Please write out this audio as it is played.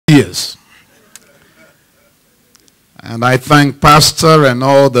years. And I thank Pastor and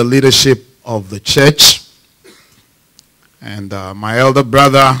all the leadership of the church and my elder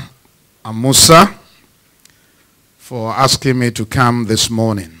brother Amusa for asking me to come this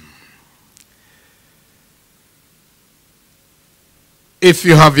morning. If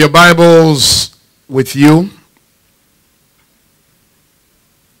you have your Bibles with you,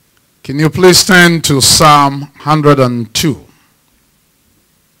 can you please turn to Psalm 102?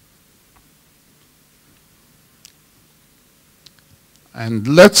 And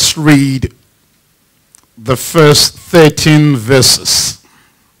let's read the first 13 verses.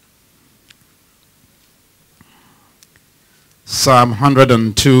 Psalm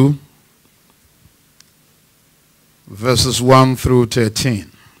 102, verses 1 through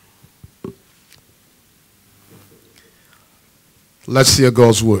 13. Let's hear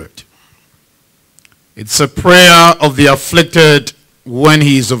God's word. It's a prayer of the afflicted when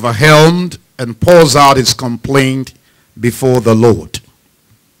he is overwhelmed and pours out his complaint before the Lord.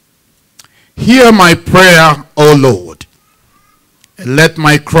 Hear my prayer, O Lord, and let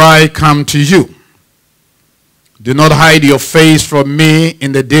my cry come to you. Do not hide your face from me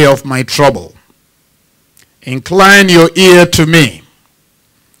in the day of my trouble. Incline your ear to me.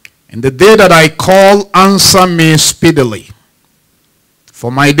 In the day that I call, answer me speedily.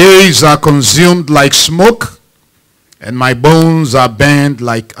 For my days are consumed like smoke, and my bones are burned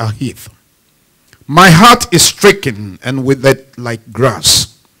like a heath. My heart is stricken and withered like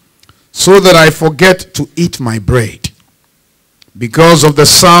grass, so that I forget to eat my bread. Because of the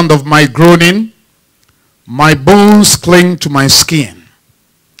sound of my groaning, my bones cling to my skin.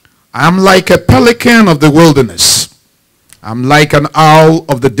 I am like a pelican of the wilderness. I am like an owl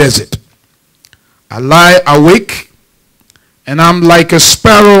of the desert. I lie awake, and I am like a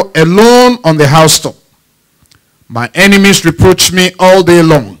sparrow alone on the housetop. My enemies reproach me all day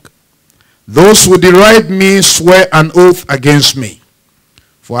long. Those who deride me swear an oath against me.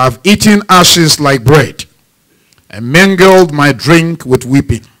 For I have eaten ashes like bread, and mingled my drink with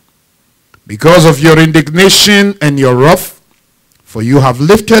weeping. Because of your indignation and your wrath, for you have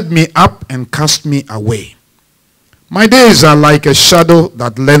lifted me up and cast me away. My days are like a shadow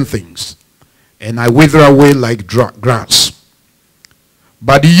that lengthens, and I wither away like grass.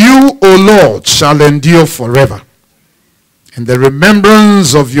 But you, O Lord, shall endure forever, and the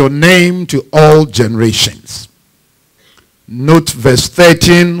remembrance of your name to all generations. Note verse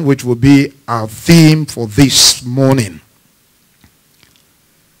 13, which will be our theme for this morning.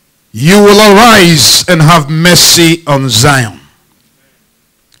 You will arise and have mercy on Zion,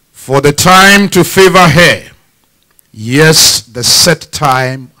 for the time to favor her. Yes, the set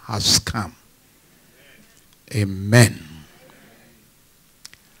time has come. Amen.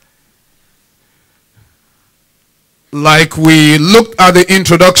 Like we looked at the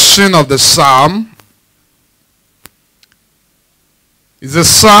introduction of the psalm, it's a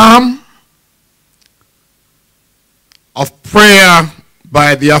psalm of prayer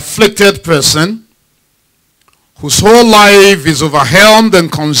by the afflicted person whose whole life is overwhelmed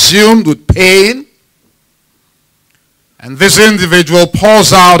and consumed with pain. And this individual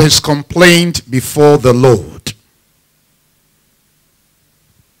pours out his complaint before the Lord.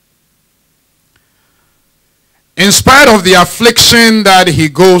 In spite of the affliction that he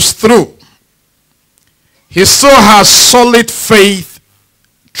goes through, he still has solid faith,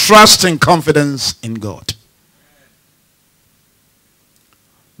 trust, and confidence in God.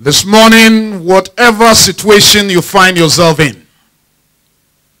 This morning, whatever situation you find yourself in,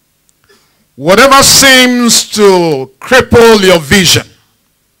 whatever seems to cripple your vision,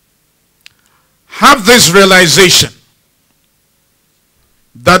 have this realization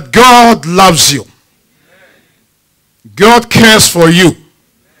that God loves you. God cares for you.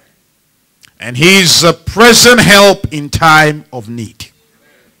 And he is a present help in time of need.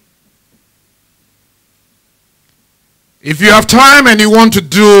 If you have time and you want to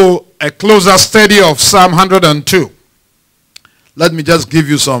do a closer study of Psalm 102, let me just give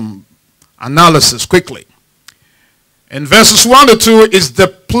you some analysis quickly. In verses 1 to 2 is the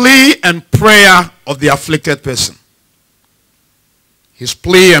plea and prayer of the afflicted person. His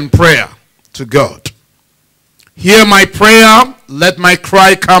plea and prayer to God. Hear my prayer, let my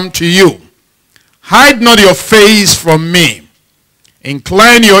cry come to you. Hide not your face from me.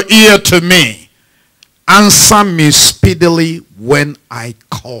 Incline your ear to me. Answer me speedily when I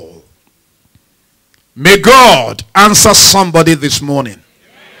call. May God answer somebody this morning.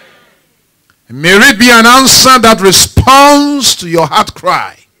 May it be an answer that responds to your heart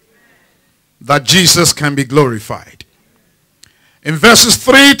cry, that Jesus can be glorified. In verses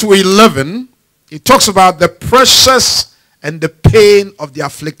 3 to 11, it talks about the precious and the pain of the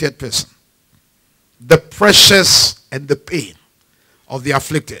afflicted person. The pressures and the pain of the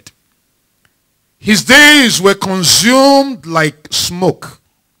afflicted. His days were consumed like smoke.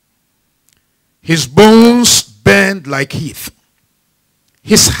 His bones burned like heath.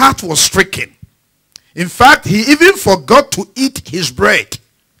 His heart was stricken. In fact, he even forgot to eat his bread.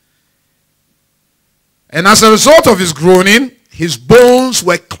 And as a result of his groaning, his bones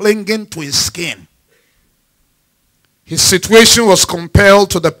were clinging to his skin. His situation was compared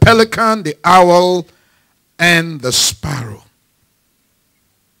to the pelican, the owl, and the sparrow.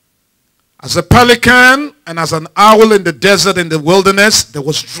 As a pelican and as an owl in the desert, in the wilderness, there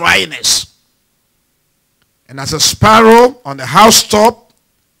was dryness. And as a sparrow on the housetop,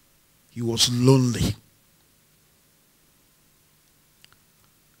 he was lonely.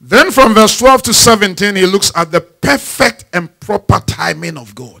 Then from verse 12 to 17, he looks at the perfect and proper timing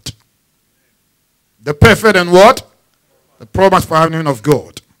of God. The perfect and what? The proper timing of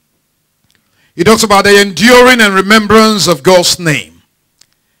God. He talks about the enduring and remembrance of God's name.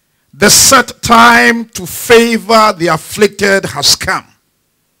 The set time to favor the afflicted has come.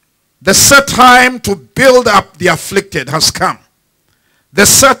 The set time to build up the afflicted has come. The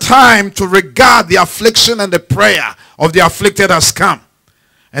set time to regard the affliction and the prayer of the afflicted has come.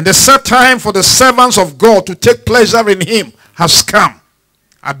 And the set time for the servants of God to take pleasure in him has come.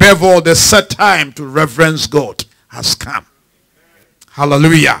 Above all, the set time to reverence God has come.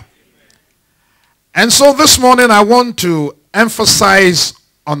 Hallelujah. And so this morning I want to emphasize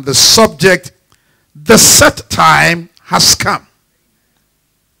on the subject, the set time has come.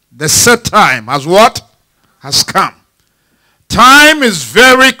 The set time has what? Has come. Time is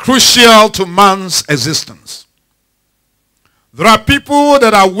very crucial to man's existence. There are people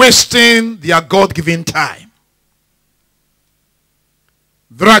that are wasting their God-given time.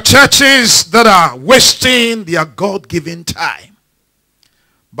 There are churches that are wasting their God-given time.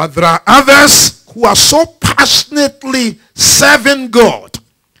 But there are others who are so passionately serving God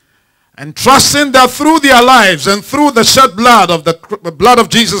and trusting that through their lives and through the shed blood of the blood of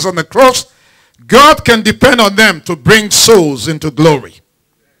Jesus on the cross, God can depend on them to bring souls into glory.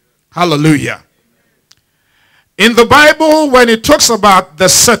 Hallelujah. In the Bible, when it talks about the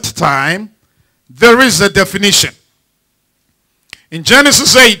set time, there is a definition. In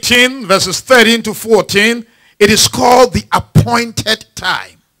Genesis 18, verses 13 to 14, it is called the appointed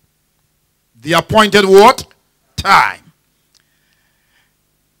time. The appointed what? Time.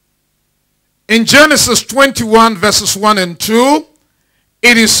 In Genesis 21, verses 1 and 2,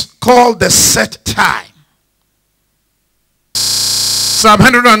 it is called the set time. Psalm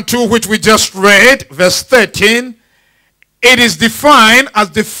 102, which we just read, verse 13, it is defined as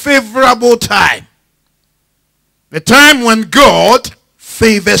the favorable time. The time when God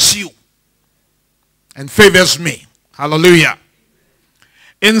favors you and favors me. Hallelujah.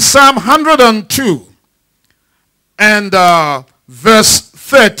 In Psalm 102 and verse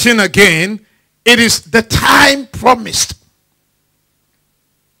 13 again, it is the time promised.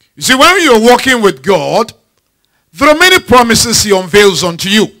 You see, when you're walking with God, there are many promises he unveils unto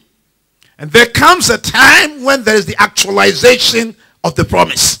you. And there comes a time when there is the actualization of the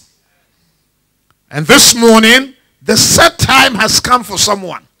promise. And this morning, the set time has come for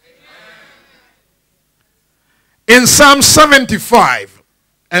someone. In Psalm 75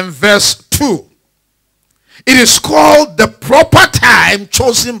 and verse 2, it is called the proper time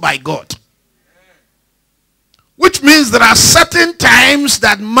chosen by God. Which means there are certain times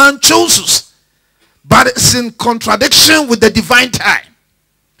that man chooses, but it's in contradiction with the divine time.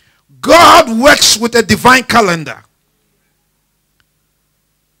 God works with a divine calendar.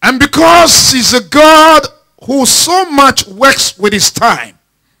 And because he's a God who so much works with his time,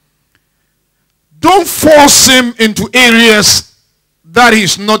 don't force him into areas that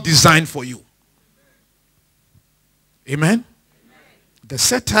he's not designed for you. Amen? The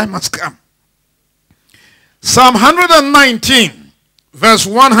set time has come. Psalm 119, verse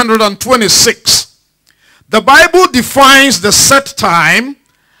 126. The Bible defines the set time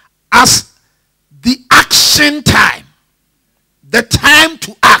as the action time. The time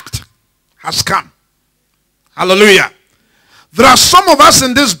to act has come. Hallelujah. There are some of us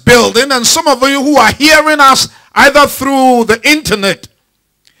in this building and some of you who are hearing us either through the internet,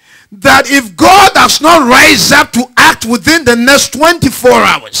 that if God does not rise up to act within the next 24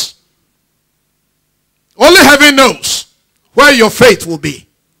 hours, only heaven knows where your faith will be.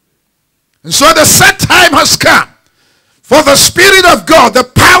 And so the set time has come for the Spirit of God, the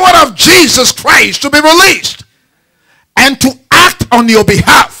power of Jesus Christ to be released and to act on your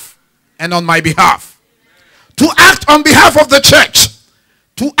behalf and on my behalf. To act on behalf of the church.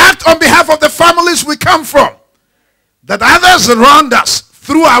 To act on behalf of the families we come from. that others around us,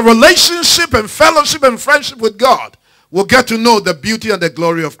 through our relationship and fellowship and friendship with God, will get to know the beauty and the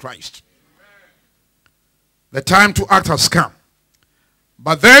glory of Christ. The time to act has come.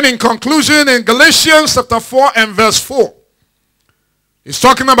 But then in conclusion, in Galatians chapter 4 and verse 4, he's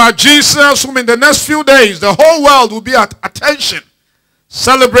talking about Jesus, whom in the next few days the whole world will be at attention,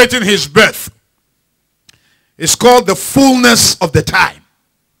 celebrating his birth. It's called the fullness of the time.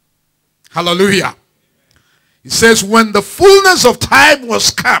 Hallelujah. He says, when the fullness of time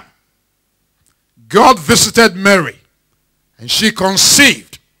was come, God visited Mary, and she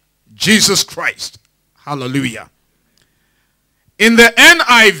conceived Jesus Christ. Hallelujah. In the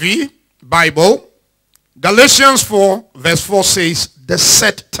NIV Bible, Galatians 4 verse 4 says, the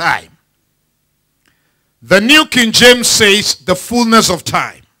set time. The New King James says, the fullness of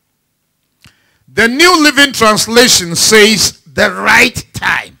time. The New Living Translation says, the right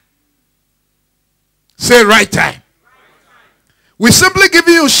time. Say right time. We simply give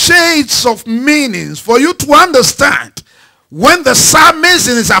you shades of meanings for you to understand when the psalmist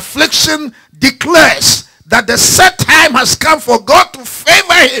in his affliction declares that the set time has come for God to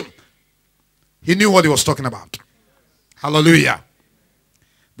favor him. He knew what he was talking about. Hallelujah.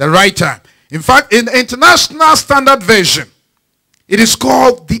 The right time. In fact, in the International Standard Version, it is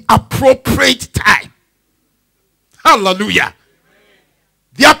called the appropriate time. Hallelujah.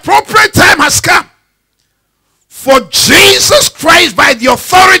 The appropriate time has come for Jesus Christ, by the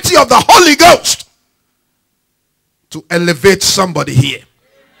authority of the Holy Ghost, to elevate somebody here.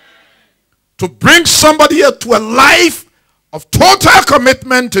 To bring somebody here to a life of total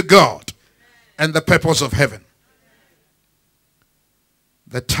commitment to God and the purpose of heaven.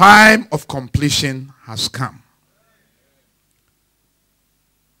 The time of completion has come.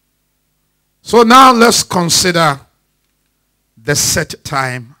 So now let's consider the set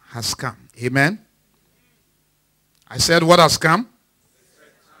time has come. Amen. I said what has come?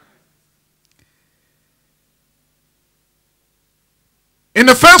 In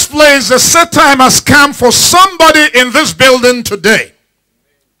the first place, the set time has come for somebody in this building today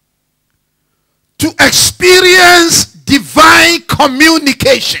to experience divine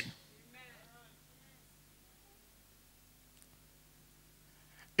communication.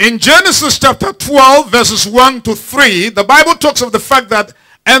 In Genesis chapter 12 verses 1 to 3, the Bible talks of the fact that,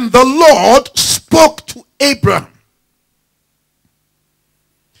 and the Lord spoke to Abraham.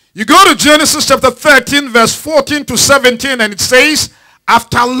 You go to Genesis chapter 13 verse 14 to 17, and it says,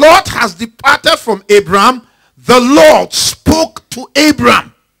 after Lot has departed from Abraham, the Lord spoke to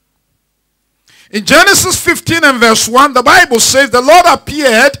Abraham. In Genesis 15 and verse 1, the Bible says the Lord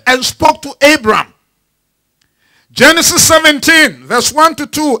appeared and spoke to Abraham. Genesis 17 verse 1 to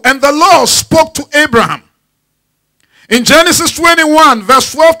 2, and the Lord spoke to Abraham. In Genesis 21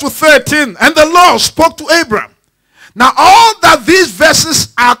 verse 12 to 13, and the Lord spoke to Abraham. Now all that these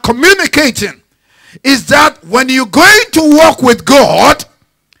verses are communicating is that when you're going to walk with God,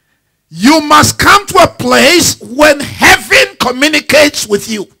 you must come to a place when heaven communicates with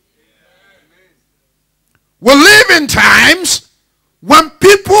you. We live in times when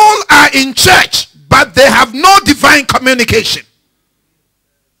people are in church, but they have no divine communication.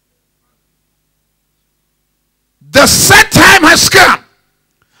 The set time has come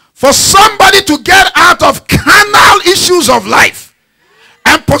for somebody to get out of carnal issues of life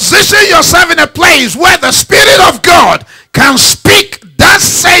and position yourself in a place where the Spirit of God can speak. Thus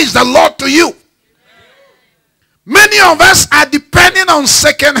says the Lord to you. Many of us are depending on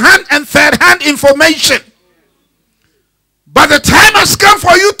second-hand and third-hand information. But the time has come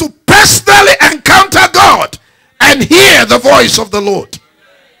for you to personally encounter God and hear the voice of the Lord.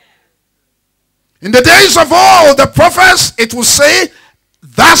 In the days of old, the prophets, it will say,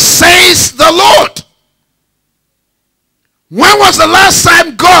 thus says the Lord. When was the last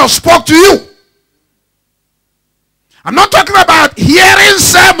time God spoke to you? I'm not talking about hearing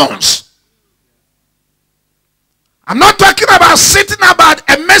sermons. I'm not talking about sitting about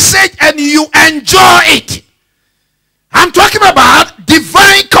a message and you enjoy it. I'm talking about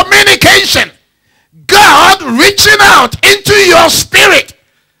divine communication. God reaching out into your spirit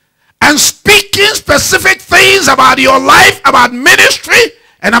and speaking specific things about your life, about ministry,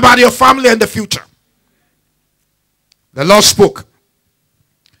 and about your family and the future. The Lord spoke.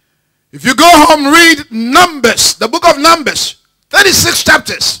 If you go home, read Numbers, the book of Numbers, 36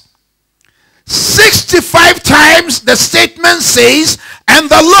 chapters. 65 times the statement says, and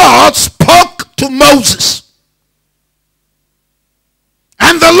the Lord spoke to Moses.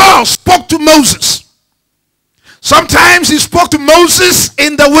 And the Lord spoke to Moses. Sometimes he spoke to Moses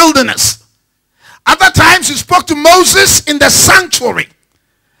in the wilderness. Other times he spoke to Moses in the sanctuary.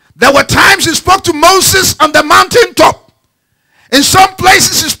 There were times he spoke to Moses on the mountaintop. In some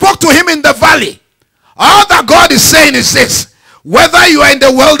places he spoke to him in the valley. All that God is saying is this: whether you are in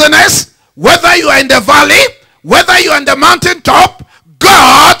the wilderness, whether you are in the valley, whether you are in the mountaintop,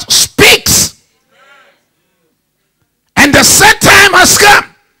 God speaks. And the set time has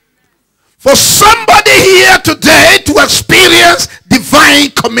come for somebody here today to experience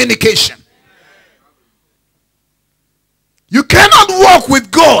divine communication. You cannot walk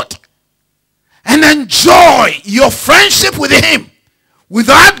with God and enjoy your friendship with him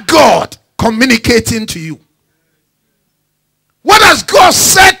without God communicating to you. What has God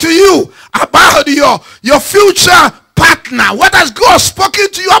said to you about your future partner? What has God spoken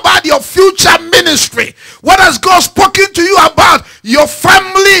to you about your future ministry? What has God spoken to you about your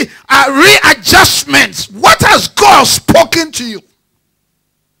family readjustments? What has God spoken to you?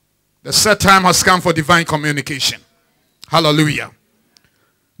 The set time has come for divine communication. Hallelujah.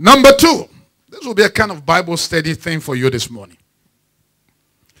 Number 2. This will be a kind of Bible study thing for you this morning.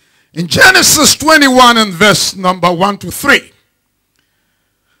 In Genesis 21 and verse number 1 to 3,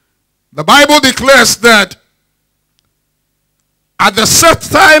 the Bible declares that at the set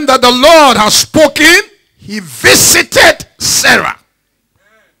time that the Lord has spoken, he visited Sarah.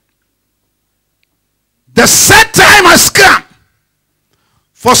 The set time has come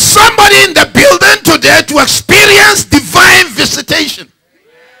for somebody in the building today to experience divine visitation.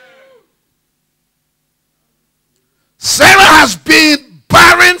 Sarah has been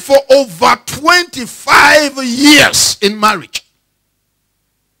barren for over 25 years in marriage.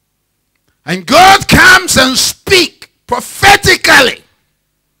 And God comes and speaks prophetically.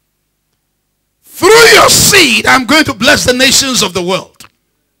 Through your seed, I'm going to bless the nations of the world.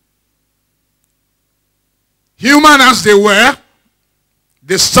 Human as they were,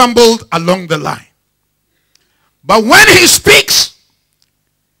 they stumbled along the line. But when he speaks,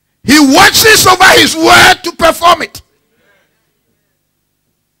 he watches over his word to perform it.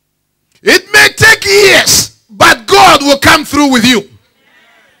 It may take years, but God will come through with you.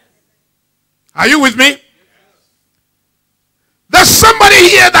 Are you with me? There's somebody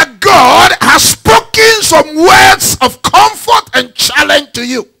here that God has spoken some words of comfort and challenge to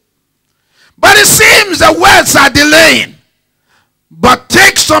you. But it seems the words are delaying. But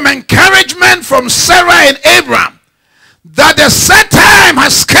take some encouragement from Sarah and Abraham that the set time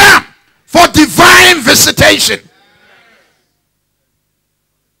has come for divine visitation.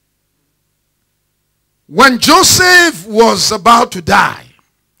 When Joseph was about to die,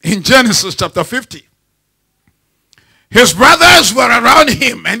 in Genesis chapter 50, his brothers were around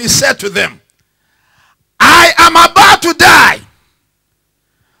him and he said to them, I am about to die,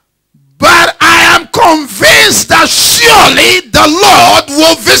 but I am convinced that surely the Lord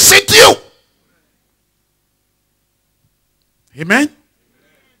will visit you. Amen.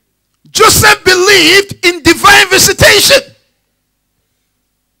 Joseph believed in divine visitation.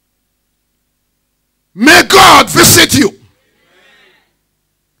 May God visit you.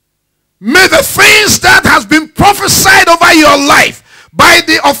 May the things that has been prophesied over your life by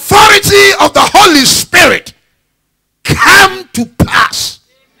the authority of the Holy Spirit come to pass.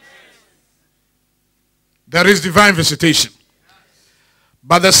 There is divine visitation.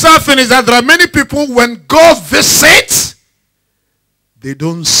 But the sad thing is that there are many people, when God visits, they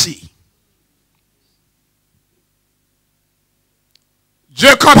don't see.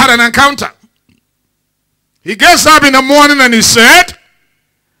 Jacob had an encounter. He gets up in the morning and he said,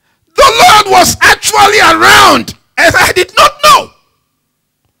 the Lord was actually around and I did not know.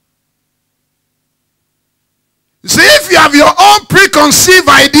 You see, if you have your own preconceived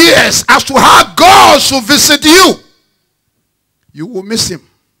ideas as to how God should visit you, you will miss him.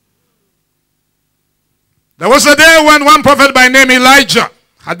 There was a day when one prophet by name Elijah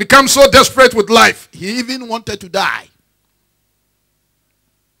had become so desperate with life, he even wanted to die.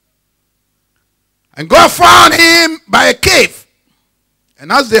 And God found him by a cave.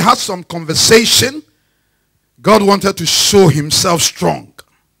 And as they had some conversation, God wanted to show himself strong.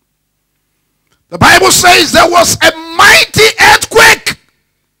 The Bible says there was a mighty earthquake,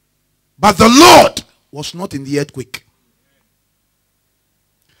 but the Lord was not in the earthquake.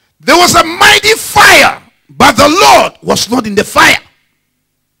 There was a mighty fire, but the Lord was not in the fire.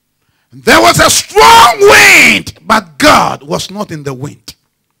 There was a strong wind, but God was not in the wind.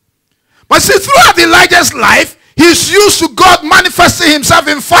 But see, throughout Elijah's life, he's used to God manifesting himself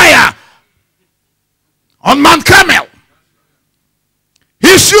in fire on Mount Carmel.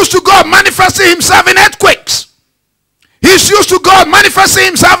 He's used to God manifesting himself in earthquakes. He's used to God manifesting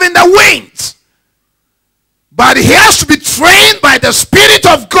himself in the winds. But he has to be trained by the Spirit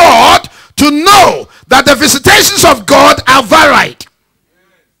of God to know that the visitations of God are varied.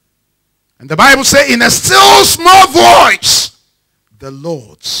 The Bible says, in a still small voice, the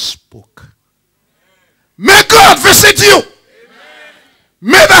Lord spoke. May God visit you. Amen.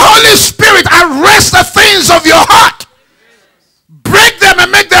 May the Holy Spirit arrest the things of your heart. Break them and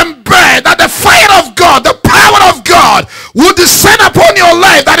make them burn, that the fire of God, the power of God will descend upon your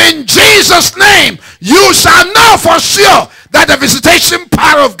life, that in Jesus' name you shall know for sure that the visitation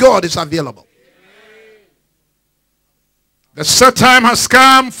power of God is available. The set time has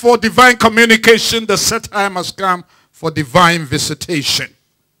come for divine communication. The set time has come for divine visitation.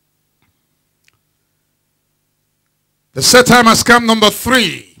 The set time has come, number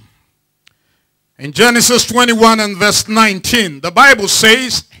 3. In Genesis 21 and verse 19, the Bible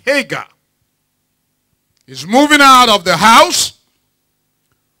says Hagar is moving out of the house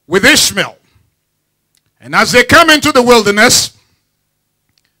with Ishmael. And as they come into the wilderness,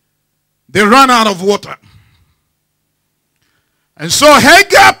 they run out of water. And so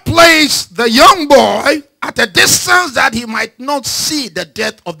Hagar placed the young boy at a distance that he might not see the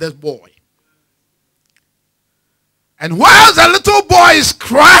death of the boy. And while the little boy is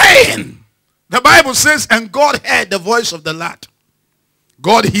crying, the Bible says, and God heard the voice of the lad.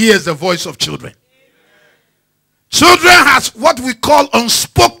 God hears the voice of children. Children has what we call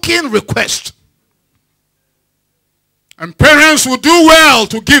unspoken request. And parents will do well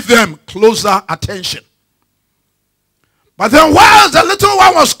to give them closer attention. But then while the little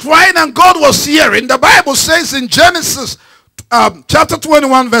one was crying and God was hearing, the Bible says in Genesis chapter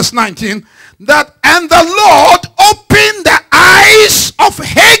 21 verse 19, that and the Lord opened the eyes of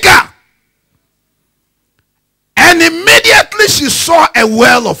Hagar. And immediately she saw a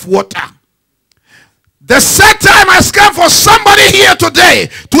well of water. The set time has come for somebody here today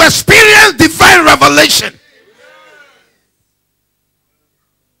to experience divine revelation.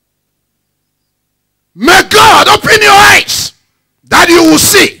 May God open your eyes that you will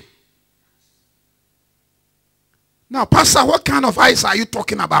see. Now, Pastor, what kind of eyes are you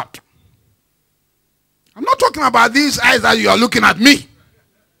talking about? I'm not talking about these eyes that you are looking at me.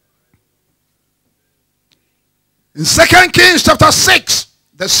 In 2 Kings chapter 6,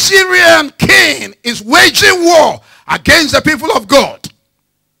 the Syrian king is waging war against the people of God.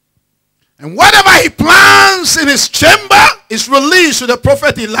 And whatever he plans in his chamber is released to the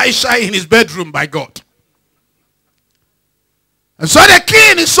prophet Elisha in his bedroom by God. And so the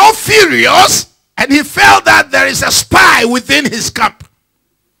king is so furious, and he felt that there is a spy within his camp.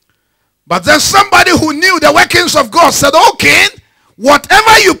 But then somebody who knew the workings of God said, "Oh king,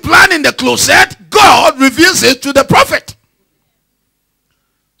 whatever you plan in the closet, God reveals it to the prophet."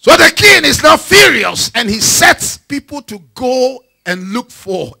 So the king is now furious, and he sets people to go and look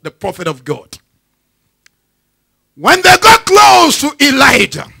for the prophet of God. When they got close to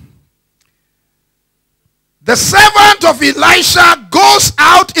Elijah, the servant of Elisha goes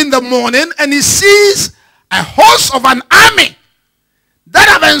out in the morning and he sees a host of an army that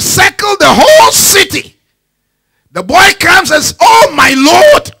have encircled the whole city. The boy comes and says, "Oh my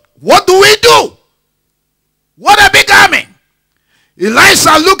Lord, what do we do? What a big army."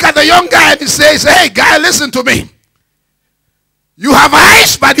 Elisha look at the young guy and he says, "Hey guy, listen to me. You have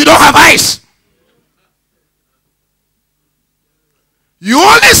eyes, but you don't have eyes. You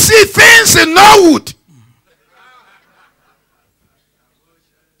only see things in Norwood."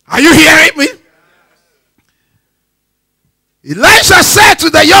 Are you hearing me? Elisha said to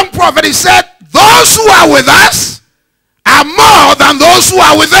the young prophet, he said, "Those who are with us are more than those who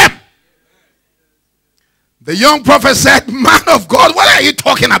are with them." The young prophet said, "Man of God, what are you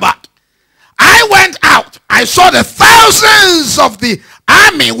talking about? I went out. I saw the thousands of the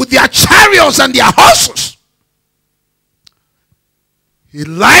army with their chariots and their horses."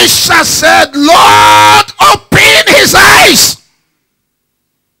 Elisha said, "Lord, open his eyes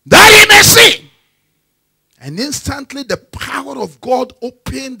that he may see." And instantly the power of God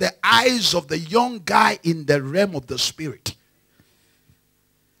opened the eyes of the young guy in the realm of the spirit.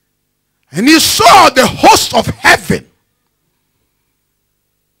 And he saw the host of heaven.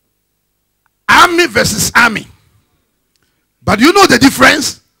 Army versus army. But you know the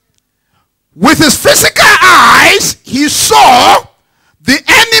difference? With his physical eyes, he saw the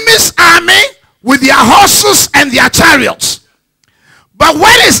enemy's army with their horses and their chariots. But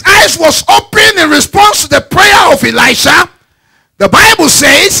when his eyes was opened in response to the prayer of Elisha, the Bible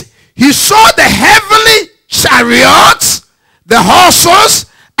says he saw the heavenly chariots, the horses,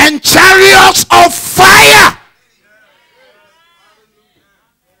 and chariots of fire.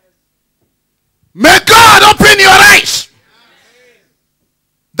 May God open your eyes.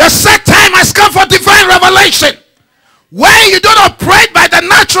 The set time has come for divine revelation, where you don't operate by the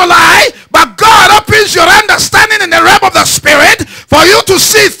natural eye, but God opens your understanding in the realm of the spirit for you to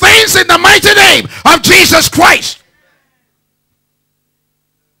see things in the mighty name of Jesus Christ.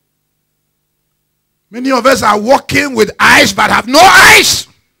 Many of us are walking with eyes but have no eyes.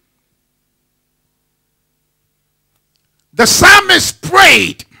 The psalmist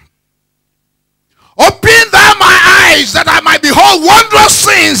prayed, open thou my eyes that I might behold wondrous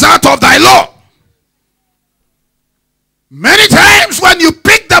things out of thy law. Many times when you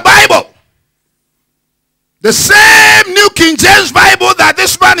pick the Bible, the same New King James Bible that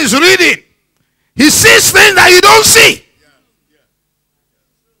this man is reading, he sees things that you don't see.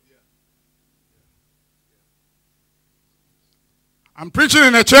 I'm preaching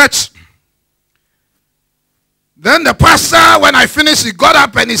in a church. Then the pastor, when I finished, he got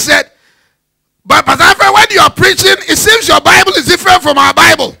up and he said, but Alfred, when you are preaching, it seems your Bible is different from our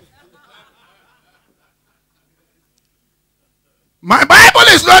Bible. My Bible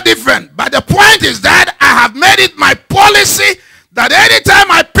is not different, but the point is that I have made it my policy that anytime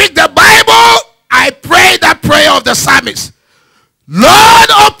I pick the Bible, I pray that prayer of the psalmist. Lord,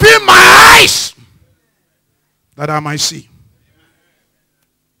 open my eyes that I might see.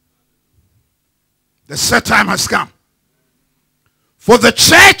 The set time has come for the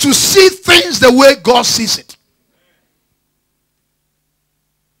church to see things the way God sees it.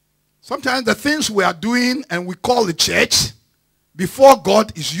 Sometimes the things we are doing and we call the church before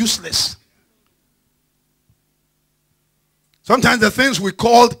God is useless. Sometimes the things we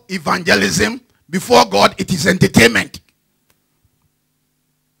call evangelism before God, it is entertainment.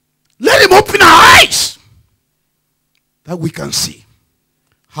 Let him open our eyes that we can see.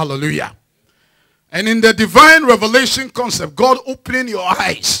 Hallelujah. And in the divine revelation concept, God opening your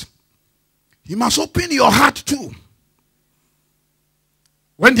eyes, he must open your heart too.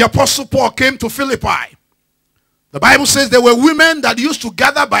 When the Apostle Paul came to Philippi, the Bible says there were women that used to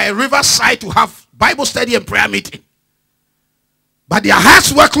gather by a riverside to have Bible study and prayer meeting. But their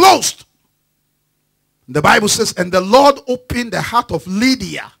hearts were closed. The Bible says, and the Lord opened the heart of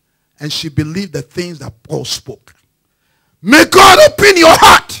Lydia, and she believed the things that Paul spoke. May God open your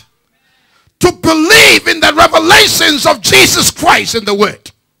heart to believe in the revelations of Jesus Christ in the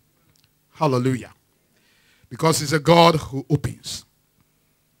Word. Hallelujah. Because he's a God who opens.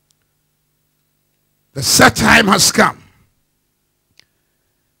 The set time has come.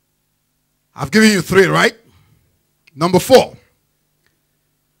 I've given you 3, right? Number 4.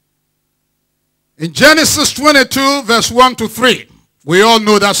 In Genesis 22, verse 1 to 3, we all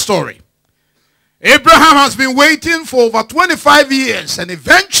know that story. Abraham has been waiting for over 25 years, and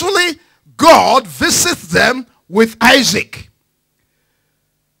eventually God visits them with Isaac.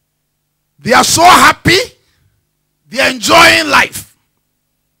 They are so happy. They are enjoying life.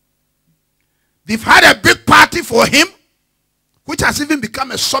 They've had a big party for him, which has even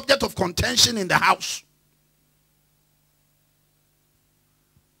become a subject of contention in the house.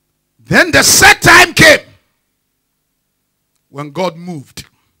 Then the set time came when God moved.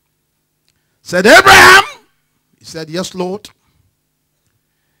 Said, Abraham, he said, yes, Lord.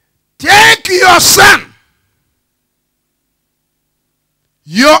 Take your son,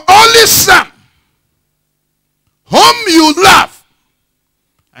 your only son, whom you love,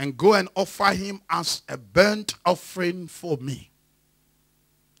 and go and offer him as a burnt offering for me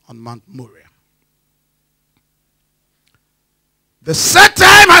on Mount Moriah. The set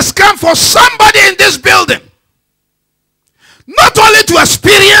time has come for somebody in this building not only to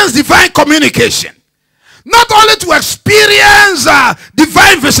experience divine communication, not only to experience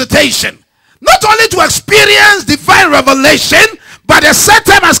divine visitation, not only to experience divine revelation, but the set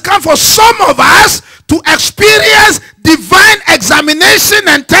time has come for some of us to experience divine examination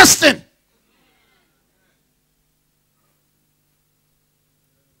and testing.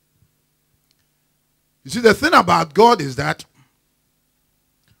 You see, the thing about God is that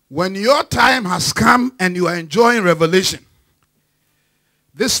when your time has come and you are enjoying revelation,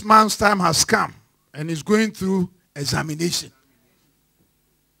 this man's time has come and he's going through examination.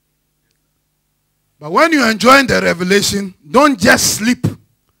 But when you're enjoying the revelation, don't just sleep.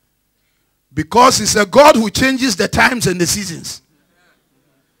 Because it's a God who changes the times and the seasons.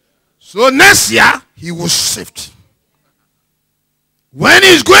 So next year, he will shift. When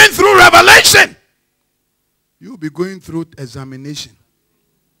he's going through revelation, you'll be going through examination.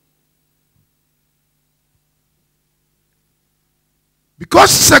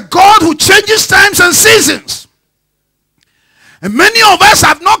 Because it's a God who changes times and seasons. And many of us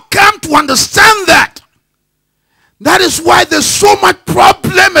have not come to understand that. That is why there's so much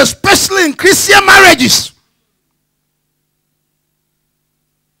problem, especially in Christian marriages.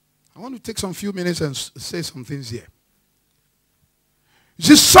 I want to take some few minutes and say some things here. You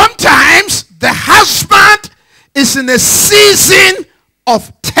see, sometimes the husband is in a season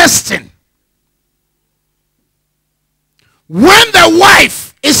of testing. When the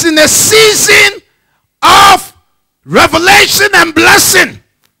wife is in a season of revelation and blessing,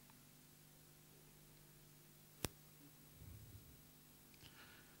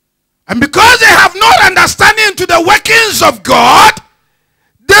 and because they have no understanding to the workings of God,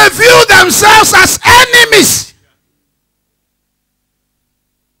 they view themselves as enemies.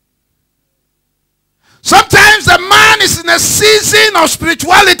 Sometimes the man is in a season of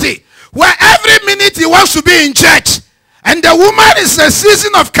spirituality where every minute he wants to be in church. And the woman is in a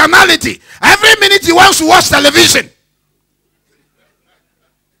season of carnality. Every minute he wants to watch television.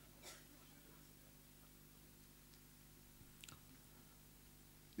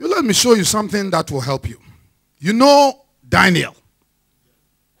 Let me show you something that will help you. You know Daniel.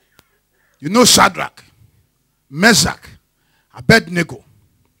 You know Shadrach, Meshach, Abednego.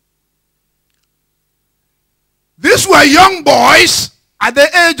 These were young boys at the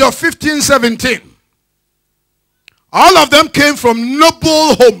age of 15, 17. All of them came from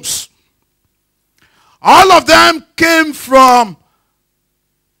noble homes. All of them came from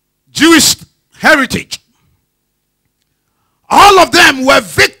Jewish heritage. All of them were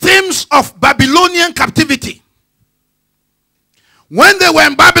victims of Babylonian captivity. When they were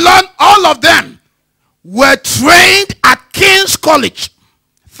in Babylon, all of them were trained at King's College.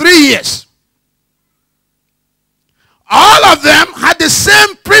 3 years. All of them had the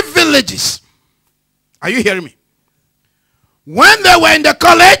same privileges. Are you hearing me? When they were in the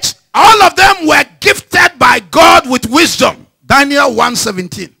college, all of them were gifted by God with wisdom. Daniel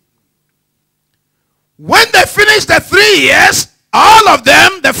 1:17. When they finished the 3 years, all of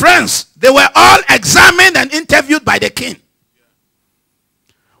them, the friends, they were all examined and interviewed by the king.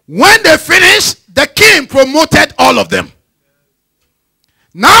 When they finished, the king promoted all of them.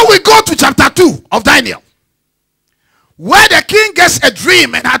 Now we go to chapter 2 of Daniel, where the king gets a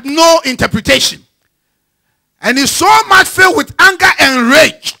dream and had no interpretation. And he's so much filled with anger and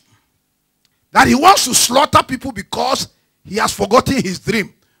rage that he wants to slaughter people because he has forgotten his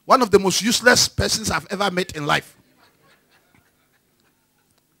dream. One of the most useless persons I've ever met in life.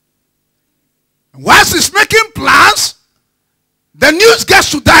 And whilst he's making plans, the news gets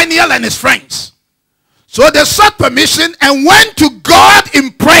to Daniel and his friends. So they sought permission and went to God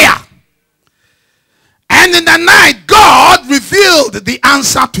in prayer. And in the night, God revealed the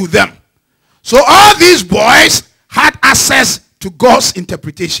answer to them. So all these boys had access to God's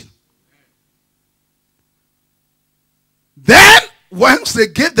interpretation. Then, once they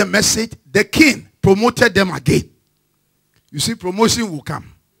gave the message, the king promoted them again. You see, promotion will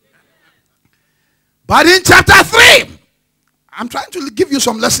come. But in chapter 3, I'm trying to give you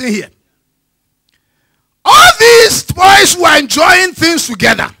some lesson here. All these boys were enjoying things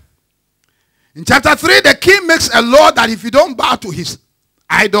together. In chapter 3, the king makes a law that if you don't bow to his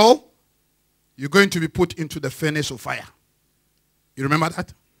idol, you're going to be put into the furnace of fire. You remember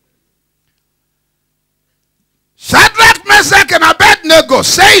that? Shadrach, Meshach, and Abednego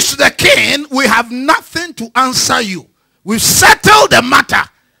says to the king, we have nothing to answer you. We've settled the matter.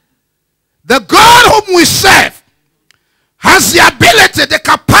 The God whom we serve has the ability, the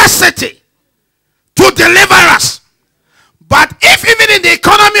capacity to deliver us. But if even in the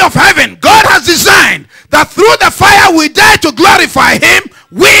economy of heaven, God has designed that through the fire we dare to glorify him,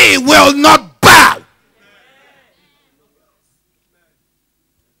 we will not bow.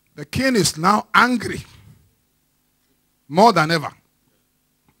 The king is now angry more than ever.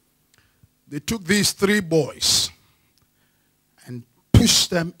 They took these 3 boys and pushed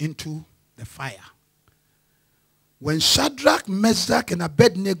them into the fire. When Shadrach, Meshach, and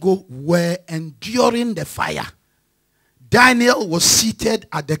Abednego were enduring the fire, Daniel was seated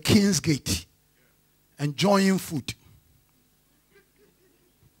at the king's gate enjoying food.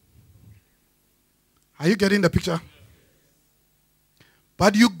 Are you getting the picture?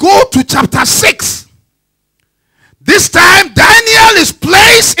 But you go to chapter 6. This time Daniel is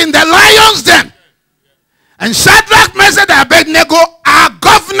placed in the lion's den. And Shadrach, Meshach, and Abednego are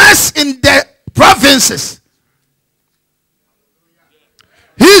governors in the provinces.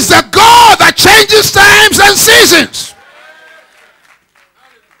 He's the God that changes times and seasons.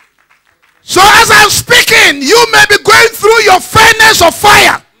 So as I'm speaking, you may be going through your furnace of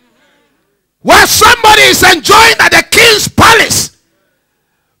fire, where somebody is enjoying at the king's palace,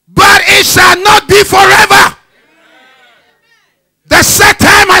 but it shall not be forever. The set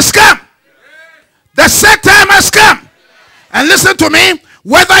time has come. The set time has come. And listen to me,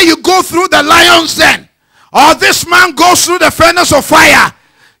 whether you go through the lion's den or this man goes through the furnace of fire,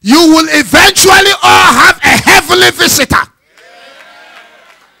 you will eventually all have a heavenly visitor.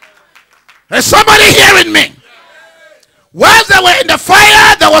 Is somebody hearing me? Whilst they were in the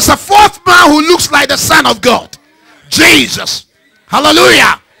fire, there was a fourth man who looks like the Son of God, Jesus.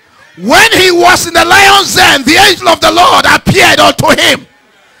 Hallelujah. When he was in the lion's den, the angel of the Lord appeared unto him.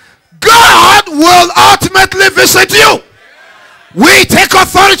 God will ultimately visit you. We take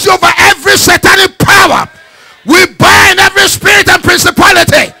authority over every satanic power. We bind every spirit and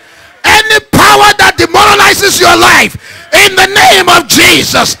principality. Any power that demoralizes your life, in the name of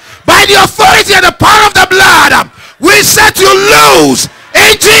Jesus, by the authority and the power of the blood, we set you loose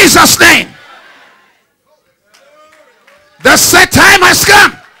in Jesus' name. The set time has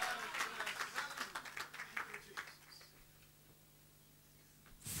come.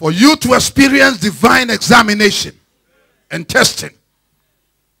 For you to experience divine examination and testing.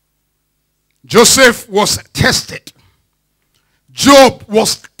 Joseph was tested. Job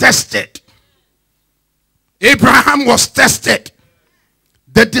was tested. Abraham was tested.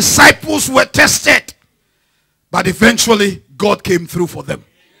 The disciples were tested. But eventually, God came through for them.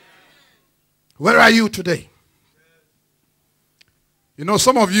 Where are you today? You know,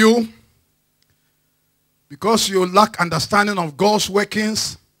 some of you, because you lack understanding of God's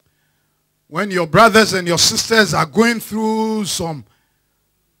workings, when your brothers and your sisters are going through some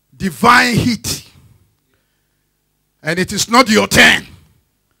divine heat, and it is not your turn,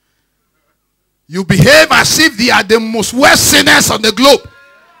 you behave as if they are the most worst sinners on the globe.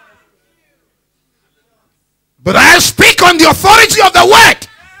 But I speak on the authority of the word.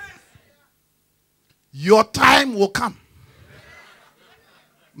 Your time will come.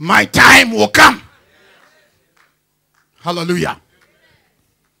 My time will come. Hallelujah.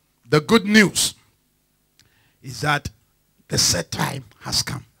 The good news is that the set time has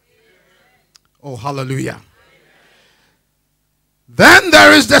come. Oh, hallelujah. Then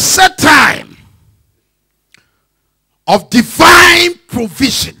there is the set time of divine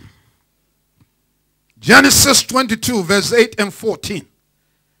provision. Genesis 22, verse 8 and 14.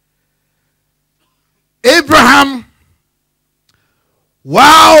 Abraham,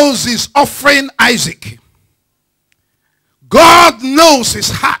 whilst he's offering Isaac, God knows his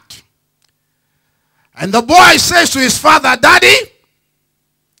heart. And the boy says to his father, Daddy,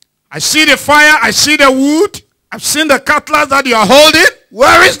 I see the fire, I see the wood, I've seen the cutlass that you are holding.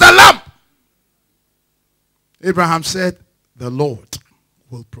 Where is the lamb? Abraham said, the Lord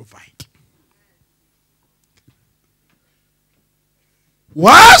will provide.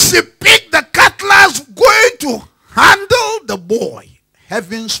 Once he picked the cutlass going to handle the boy,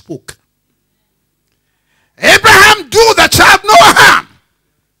 heaven spoke. Abraham, do the child no harm.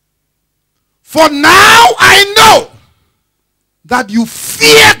 For now I know that you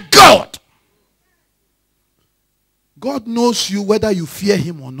fear God. God knows you whether you fear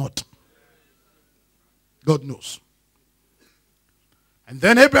him or not. God knows. And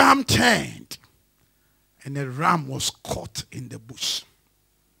then Abraham turned, and a ram was caught in the bush.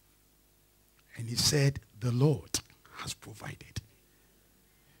 And he said, the Lord has provided.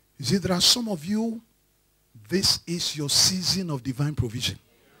 You see, there are some of you, this is your season of divine provision.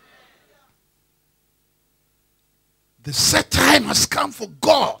 The set time has come for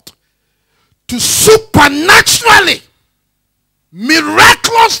God to supernaturally,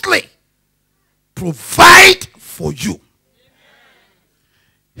 miraculously provide for you.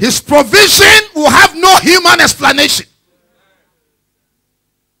 His provision will have no human explanation.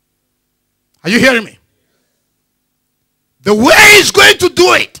 Are you hearing me? The way he's going to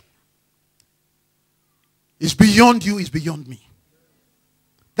do it is beyond you, is beyond me.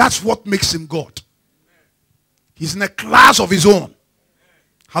 That's what makes him God. He's in a class of his own.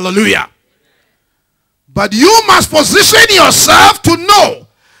 Hallelujah. But you must position yourself to know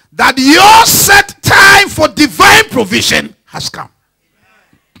that your set time for divine provision has come.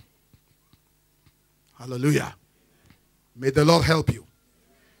 Hallelujah. May the Lord help you.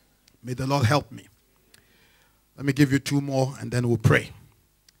 May the Lord help me. Let me give you two more and then we'll pray.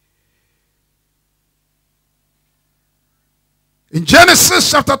 In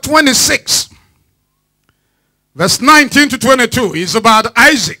Genesis chapter 26, verse 19 to 22, is about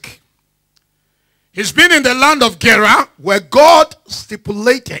Isaac. He's been in the land of Gerar, where God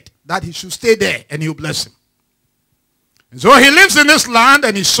stipulated that he should stay there and he'll bless him. And so he lives in this land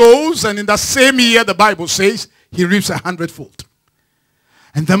and he sows, and in the same year, the Bible says, he reaps 100-fold.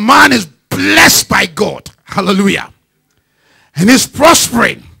 And the man is blessed by God. Hallelujah. And he's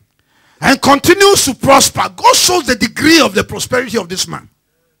prospering and continues to prosper. God shows the degree of the prosperity of this man.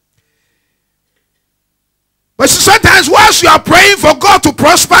 But sometimes whilst you are praying for God to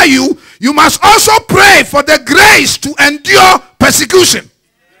prosper you, you must also pray for the grace to endure persecution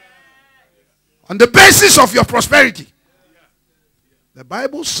on the basis of your prosperity. The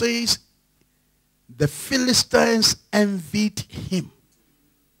Bible says, The Philistines envied him.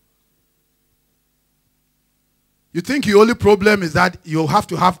 You think your only problem is that you have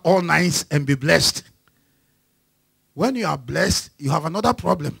to have all nice and be blessed. When you are blessed, you have another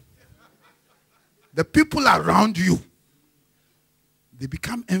problem. The people around you, they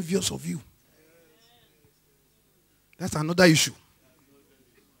become envious of you. That's another issue.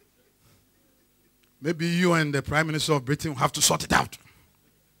 Maybe you and the Prime Minister of Britain have to sort it out.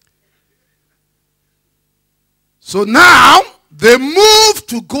 So now, they move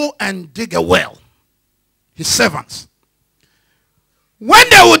to go and dig a well. His servants. When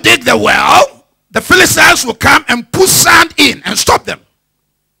they will dig the well, the Philistines will come and put sand in and stop them.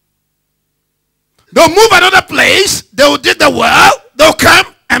 They'll move another place. They will dig the well. They'll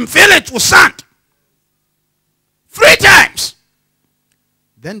come and fill it with sand. 3 times.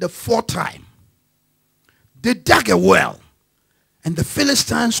 Then the 4th time, they dug a well, and the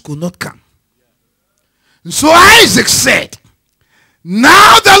Philistines could not come. And so Isaac said,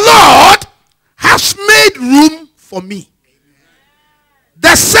 now the Lord has made room for me.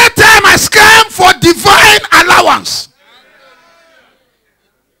 The set time has come for divine allowance.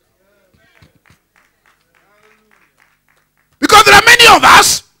 Because there are many of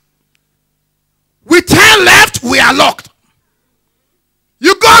us, we turn left, we are locked.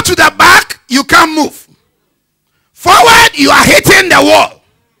 You go to the back, you can't move. Forward, you are hitting the wall.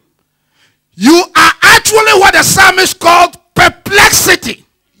 You are actually what the psalmist called perplexity.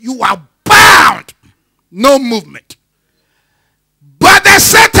 You are bound. No movement. But the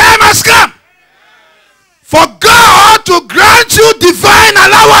set time has come for God to grant you divine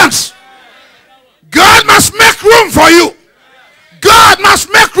allowance. God must make room for you. God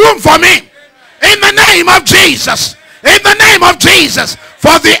must make room for me. In the name of Jesus. In the name of Jesus.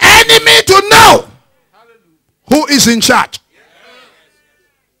 For the enemy to know who is in charge.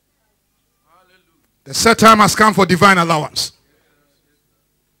 The set time has come for divine allowance.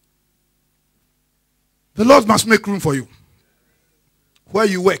 The Lord must make room for you. Where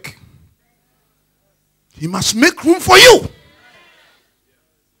you work, He must make room for you.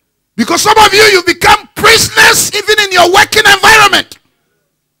 Because some of you, you become prisoners even in your working environment.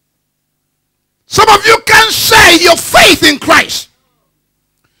 Some of you can't share your faith in Christ.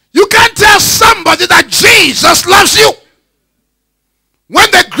 You can't tell somebody that Jesus loves you, when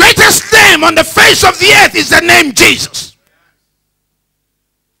the greatest name on the face of the earth is the name Jesus.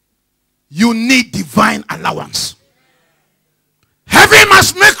 You need divine allowance. Heaven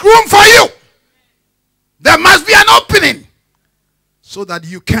must make room for you. There must be an opening so that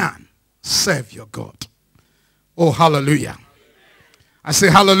you can serve your God. Oh, hallelujah. I say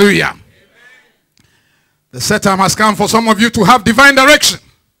hallelujah. The set time has come for some of you to have divine direction.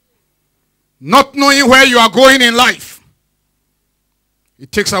 Not knowing where you are going in life,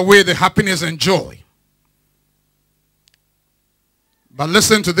 it takes away the happiness and joy. But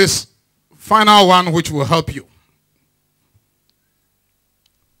listen to this final one which will help you.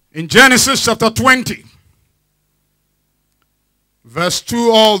 In Genesis chapter 20, verse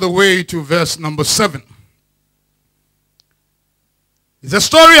 2 all the way to verse number 7. It's a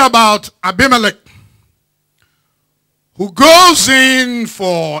story about Abimelech, who goes in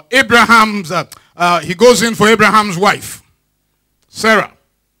for Abraham's wife, Sarah.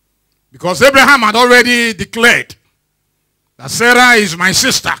 Because Abraham had already declared that Sarah is my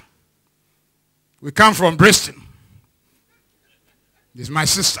sister. We come from Bristol. This is my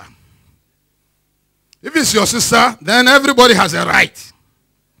sister. If it's your sister, then everybody has a right.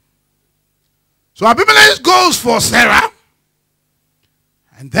 So Abimelech goes for Sarah.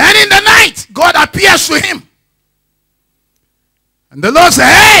 And then in the night, God appears to him. And the Lord said,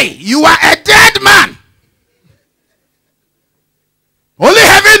 hey, you are a dead man. Only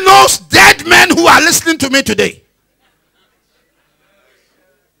heaven knows dead men who are listening to me today.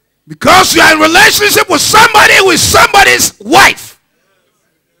 Because you are in relationship with somebody's wife.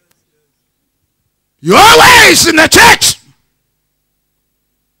 You're always in the church.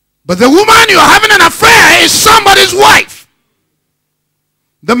 But the woman you're having an affair is somebody's wife.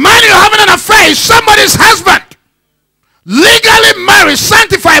 The man you're having an affair is somebody's husband. Legally married,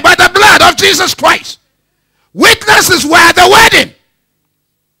 sanctified by the blood of Jesus Christ. Witnesses were at the wedding.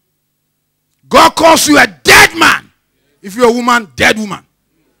 God calls you a dead man. If you're a woman, dead woman.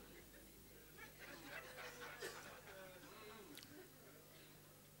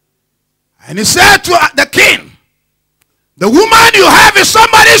 And he said to the king, the woman you have is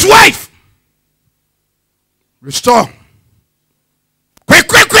somebody's wife. Restore. Quick,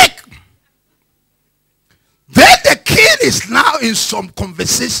 quick, quick. Then the king is now in some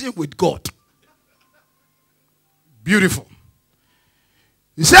conversation with God. Beautiful.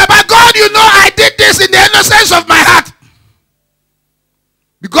 He said, but God, you know I did this in the innocence of my heart.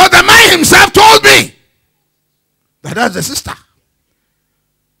 Because the man himself told me that that's the sister.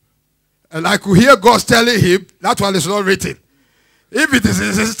 And I could hear God telling him, that one is not written. If it is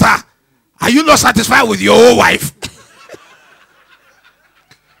his sister, are you not satisfied with your own wife?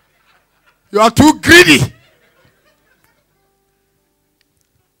 You are too greedy.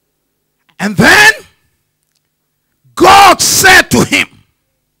 And then God said to him,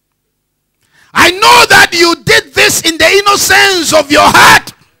 I know that you did this in the innocence of your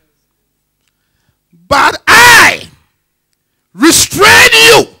heart, but I restrain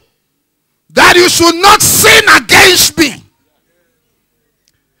you that you should not sin against me.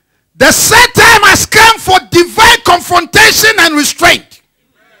 The set time has come for divine confrontation and restraint.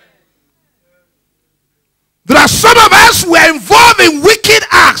 There are some of us who are involved in wicked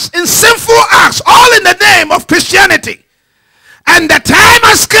acts, in sinful acts, all in the name of Christianity. And the time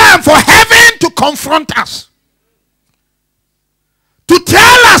has come for heaven to confront us. To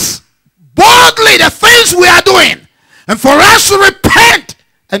tell us boldly the things we are doing. And for us to repent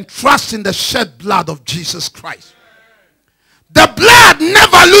and trust in the shed blood of Jesus Christ. The blood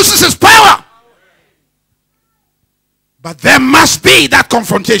never loses its power. But there must be that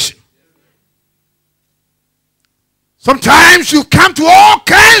confrontation. Sometimes you come to all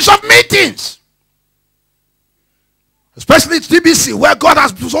kinds of meetings. Especially TBC, where God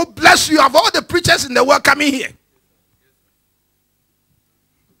has so blessed you. Of all the preachers in the world coming here.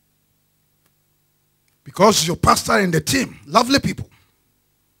 Because your pastor and the team, lovely people.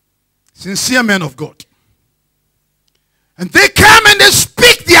 Sincere men of God. And they come and they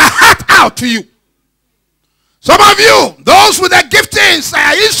speak their heart out to you. Some of you, those with the giftings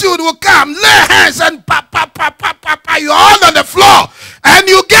issued will come, lay hands and you're all on the floor. And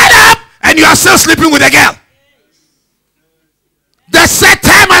you get up and you are still sleeping with a girl. The set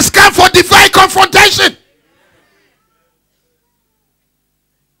time has come for divine confrontation.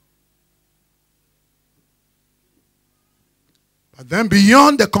 But then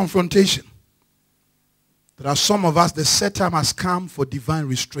beyond the confrontation, there are some of us, the set time has come for divine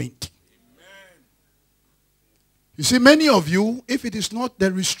restraint. Amen. You see, many of you, if it is not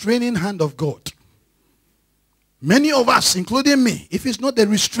the restraining hand of God, many of us, including me, if it's not the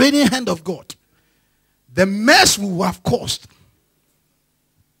restraining hand of God, the mess we will have caused.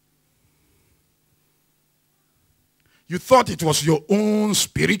 You thought it was your own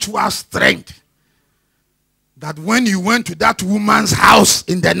spiritual strength that when you went to that woman's house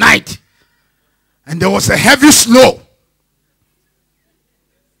in the night and there was a heavy snow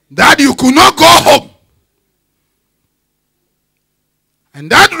that you could not go home. And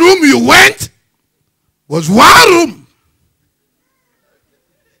that room you went was one room,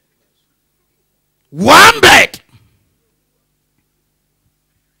 one bed.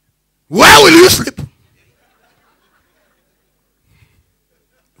 Where will you sleep?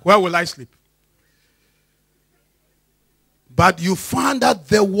 Where will I sleep? But you found that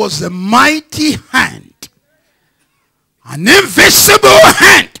there was a mighty hand, an invisible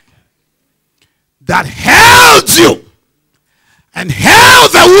hand that held you and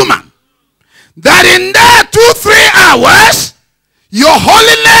held the woman. That in that 2-3 hours, your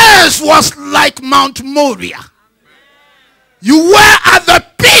holiness was like Mount Moriah. You were at the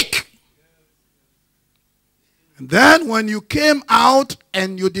peak. And then when you came out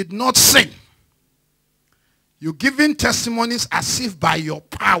and you did not sin, you're giving testimonies as if by your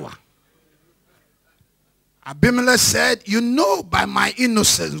power. Abimelech said, you know by my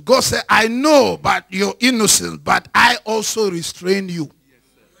innocence. God said, I know by your innocence, but I also restrain you.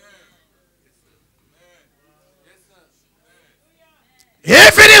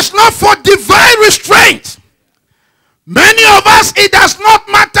 If it is not for divine restraint, many of us, it does not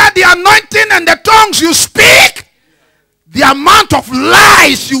matter the anointing and the tongues you speak, the amount of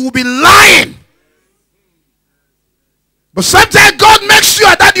lies you will be lying. But sometimes God makes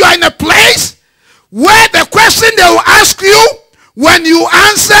sure that you are in a place where the question they will ask you, when you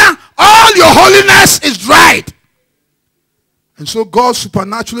answer, all your holiness is dried. And so God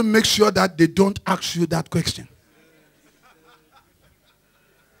supernaturally makes sure that they don't ask you that question.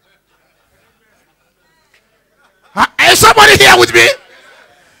 Is somebody here with me?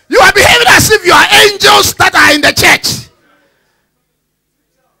 You are behaving as if you are angels that are in the church.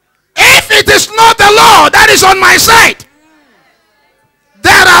 If it is not the Lord that is on my side,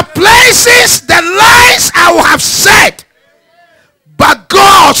 there are places, the lies I will have said, but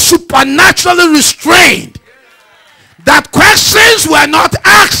God supernaturally restrained that questions were not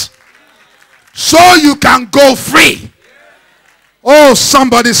asked, so you can go free. Oh,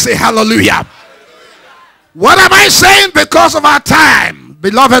 somebody say hallelujah. What am I saying? Because of our time,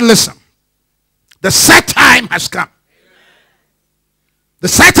 Beloved, listen. The set time has come. The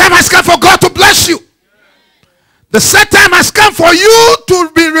set time has come for God to bless you. The set time has come for you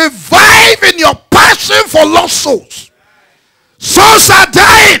to be revived in your passion for lost souls. Souls are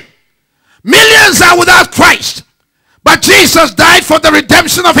dying. Millions are without Christ. But Jesus died for the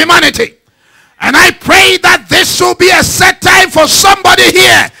redemption of humanity. And I pray that this will be a set time for somebody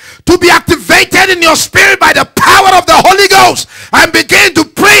here to be activated in your spirit by the power of the Holy Ghost and begin to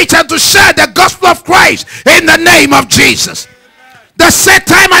preach and to share the gospel of Christ in the name of Jesus. The set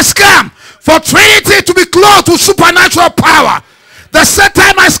time has come for Trinity to be clothed with supernatural power. The set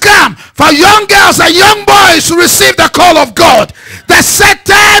time has come for young girls and young boys to receive the call of God. The set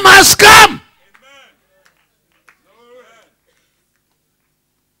time has come.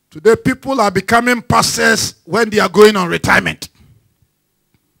 Today people are becoming pastors when they are going on retirement.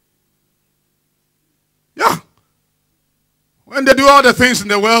 Yeah. When they do all the things in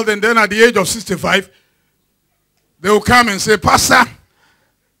the world and then at the age of 65, they will come and say, Pastor,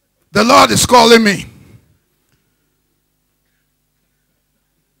 the Lord is calling me.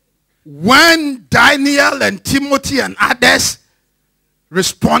 When Daniel and Timothy and others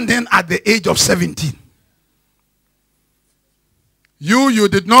responding at the age of 17. You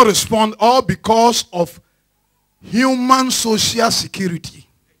did not respond all because of human social security.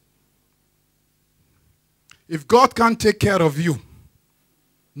 If God can't take care of you,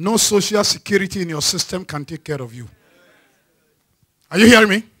 no social security in your system can take care of you. Are you hearing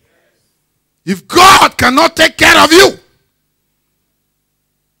me? If God cannot take care of you,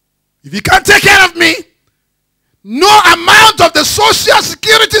 if he can't take care of me, no amount of the social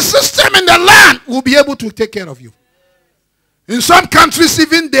security system in the land will be able to take care of you. In some countries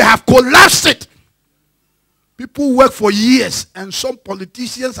even they have collapsed it. People work for years and some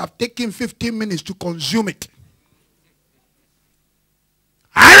politicians have taken 15 minutes to consume it.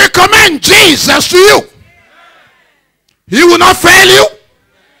 I recommend Jesus to you. He will not fail you.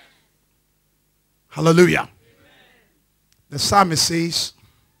 Hallelujah. The psalmist says,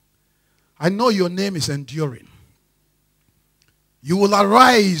 I know your name is enduring. You will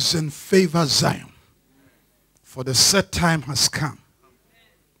arise and favor Zion. For the set time has come.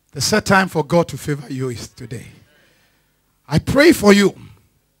 The set time for God to favor you is today. I pray for you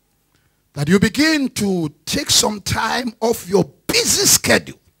that you begin to take some time off your busy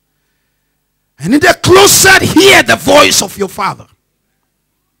schedule and in the closet hear the voice of your Father.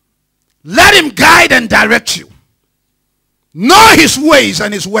 Let him guide and direct you. Know his ways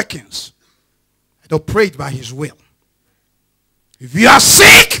and his workings and operate by his will. If you are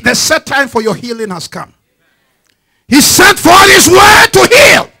sick, the set time for your healing has come. He sent forth his word to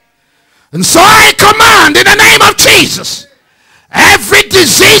heal. And so I command in the name of Jesus, every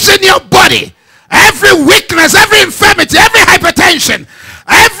disease in your body, every weakness, every infirmity, every hypertension,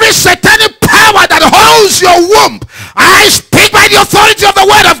 every satanic power that holds your womb, I speak by the authority of the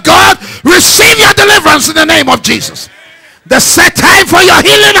word of God, receive your deliverance in the name of Jesus. The set time for your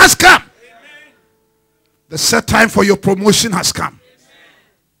healing has come. The set time for your promotion has come.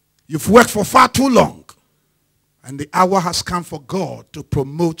 You've worked for far too long. And the hour has come for God to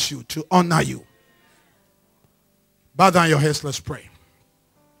promote you, to honor you. Bow down your heads, let's pray.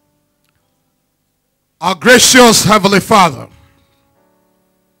 Our gracious Heavenly Father,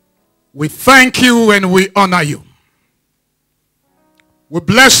 we thank you and we honor you. We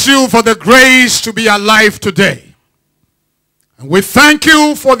bless you for the grace to be alive today. And we thank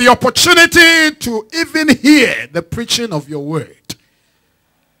you for the opportunity to even hear the preaching of your word.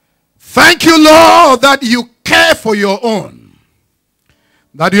 Thank you, Lord, that you care for your own.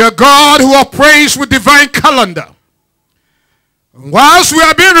 That you are God who operates with divine calendar. And whilst we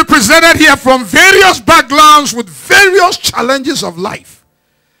are being represented here from various backgrounds with various challenges of life,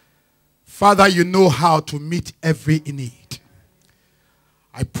 Father, you know how to meet every need.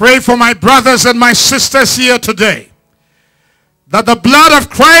 I pray for my brothers and my sisters here today, that the blood of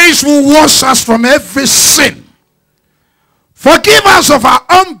Christ will wash us from every sin. Forgive us of our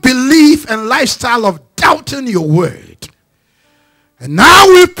unbelief and lifestyle of doubting your word. And now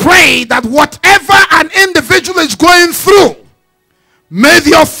we pray that whatever an individual is going through, may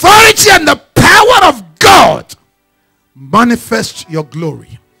the authority and the power of God manifest your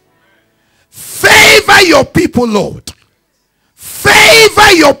glory. Favor your people, Lord.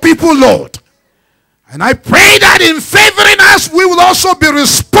 Favor your people, Lord. And I pray that in favoring us, we will also be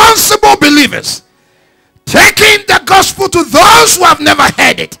responsible believers, taking the gospel to those who have never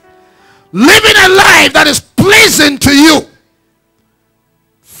heard it, living a life that is pleasing to you.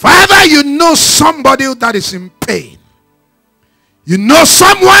 Father, you know somebody that is in pain. You know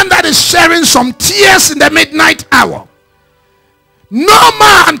someone that is sharing some tears in the midnight hour. No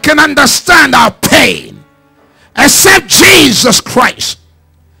man can understand our pain except Jesus Christ.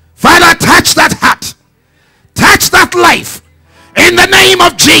 Father, touch that heart. Touch that life. In the name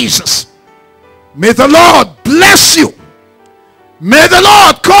of Jesus. May the Lord bless you. May the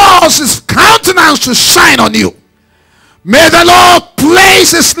Lord cause his countenance to shine on you. May the Lord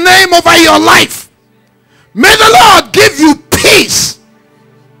place his name over your life. May the Lord give you peace.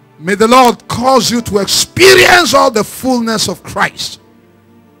 May the Lord cause you to experience all the fullness of Christ.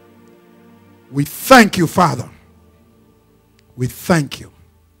 We thank you, Father. We thank you.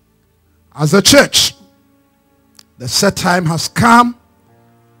 As a church, the set time has come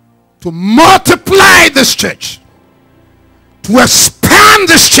to multiply this church, to expand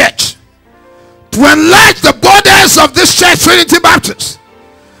this church, to enlarge the borders of this church, Trinity Baptist.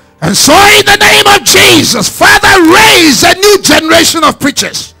 And so in the name of Jesus, Father, raise a new generation of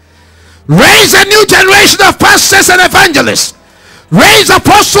preachers. Raise a new generation of pastors and evangelists. Raise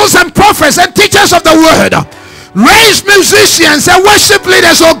apostles and prophets and teachers of the word. Raise musicians and worship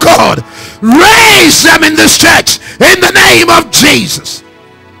leaders, oh God. Raise them in this church in the name of Jesus.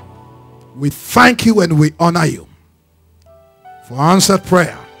 We thank you and we honor you for answered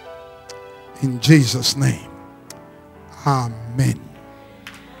prayer. In Jesus' name. Amen.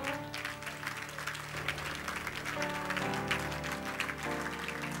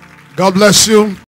 God bless you.